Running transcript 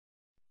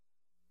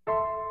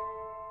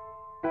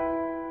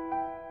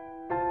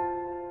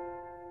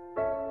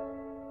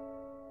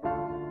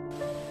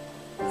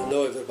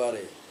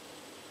everybody.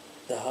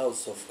 The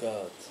house of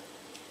God.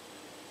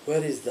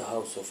 Where is the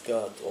house of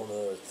God on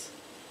earth?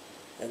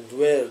 And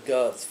where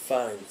God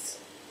finds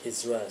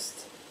his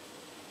rest?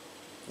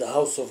 The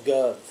house of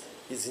God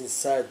is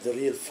inside the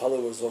real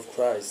followers of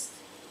Christ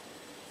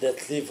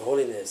that live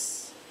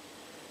holiness,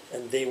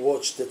 and they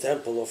watch the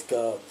temple of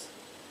God,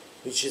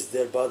 which is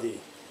their body,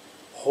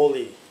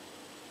 holy,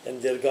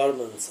 and their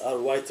garments are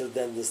whiter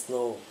than the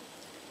snow,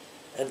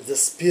 and the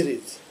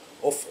Spirit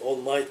of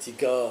Almighty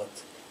God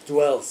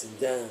dwells in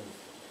them,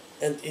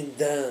 and in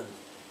them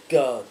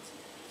God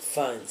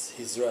finds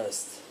his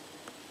rest.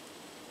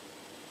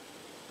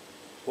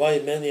 Why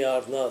many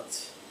are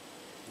not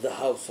the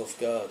house of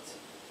God?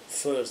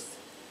 First,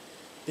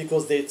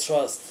 because they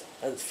trust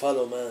and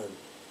follow man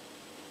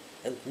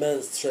and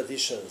man's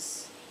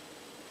traditions.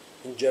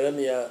 In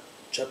Jeremiah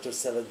chapter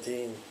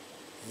 17,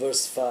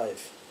 verse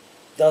 5,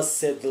 thus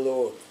said the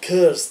Lord,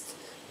 cursed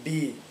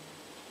be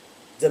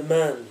the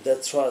man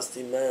that trusts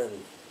in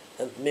man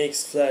and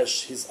makes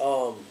flesh his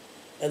arm,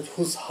 and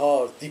whose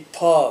heart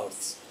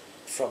departs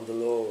from the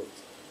Lord.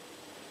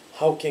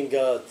 How can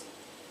God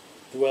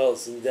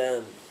dwells in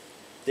them?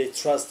 They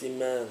trust in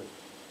man,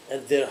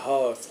 and their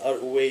hearts are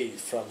away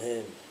from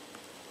him.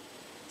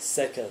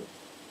 Second,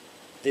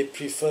 they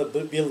prefer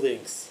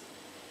buildings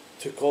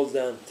to call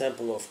them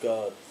temple of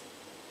God,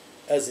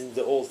 as in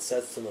the Old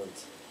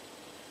Testament.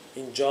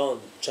 In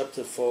John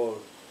chapter 4,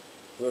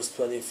 verse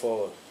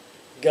 24,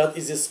 God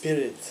is a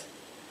spirit,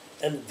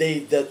 and they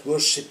that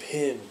worship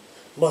him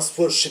must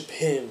worship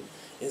him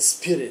in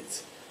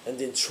spirit and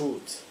in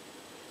truth.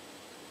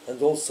 And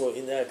also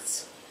in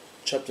Acts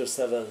chapter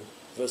 7,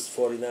 verse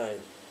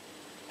 49,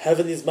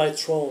 heaven is my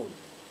throne,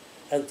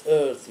 and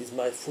earth is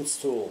my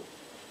footstool.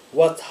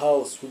 What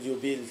house will you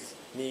build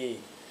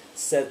me,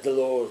 said the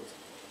Lord?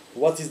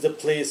 What is the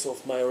place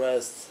of my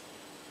rest?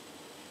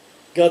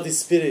 God is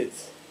spirit,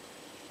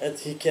 and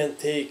he can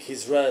take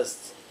his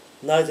rest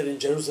neither in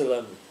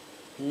Jerusalem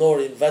nor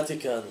in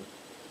Vatican,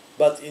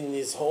 but in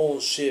his own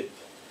sheep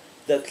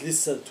that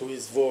listen to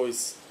his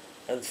voice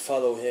and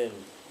follow him.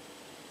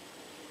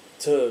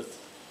 Third,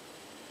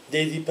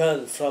 they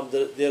depend from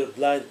their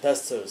blind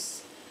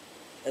pastors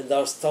and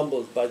are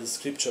stumbled by the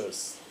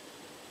scriptures.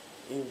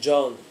 In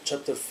John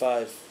chapter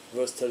 5,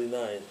 verse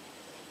 39,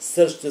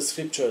 search the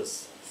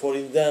scriptures, for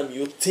in them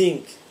you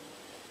think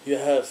you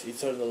have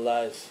eternal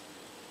life,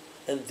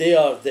 and they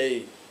are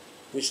they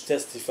which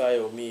testify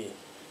of me.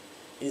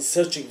 In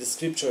searching the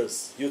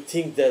scriptures, you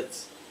think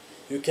that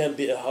you can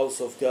be a house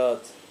of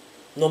God.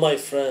 No, my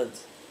friend,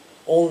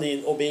 only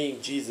in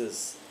obeying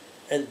Jesus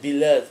and be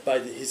led by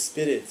his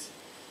Spirit,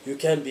 you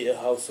can be a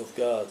house of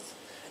God,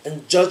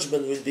 and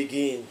judgment will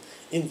begin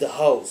in the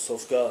house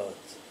of God.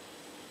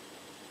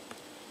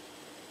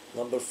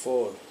 Number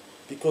 4,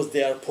 because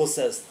they are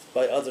possessed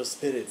by other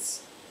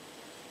spirits,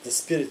 the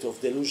spirit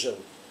of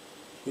delusion,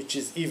 which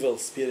is evil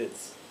spirit.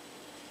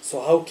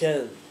 So how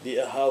can be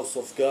a house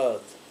of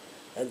God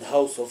and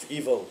house of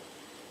evil?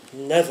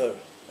 Never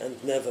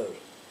and never.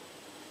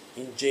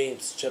 In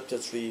James chapter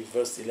 3,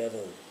 verse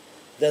 11,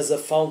 there's a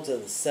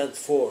fountain sent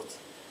forth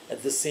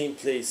at the same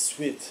place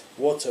sweet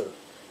water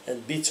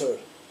and bitter.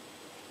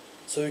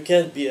 So you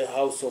can't be a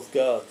house of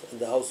God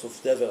and a house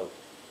of devil,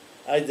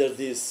 either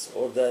this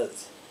or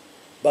that.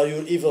 By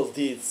your evil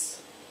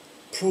deeds,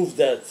 prove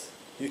that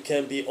you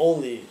can be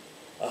only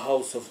a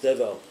house of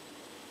devil.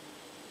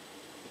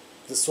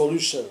 The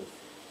solution: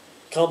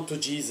 come to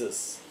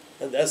Jesus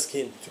and ask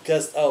him to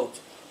cast out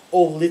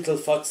all little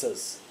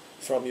foxes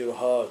from your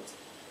heart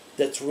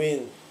that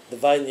ruin the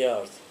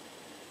vineyard,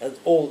 and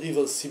all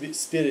evil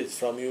spirit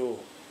from you.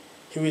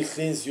 He will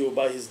cleanse you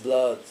by his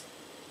blood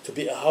to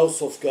be a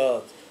house of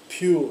God,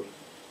 pure,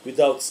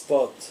 without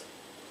spot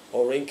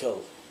or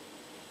wrinkle.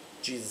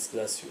 Jesus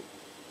bless you.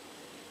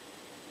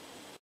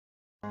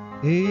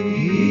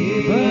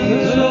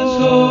 Even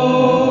so,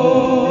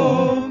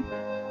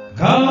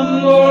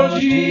 come Lord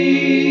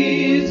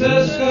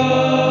Jesus,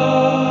 come.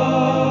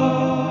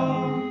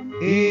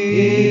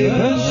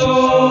 Even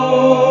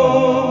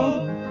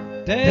so,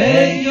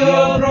 take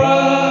your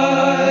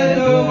pride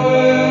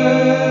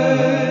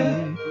away.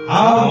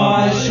 How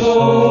my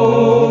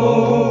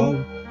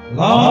soul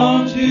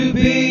longs to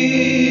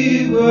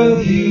be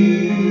with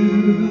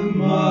you,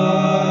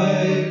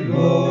 my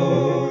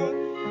Lord.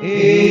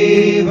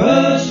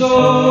 Even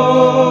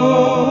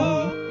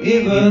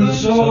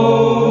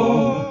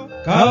so,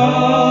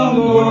 come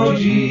Lord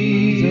Jesus.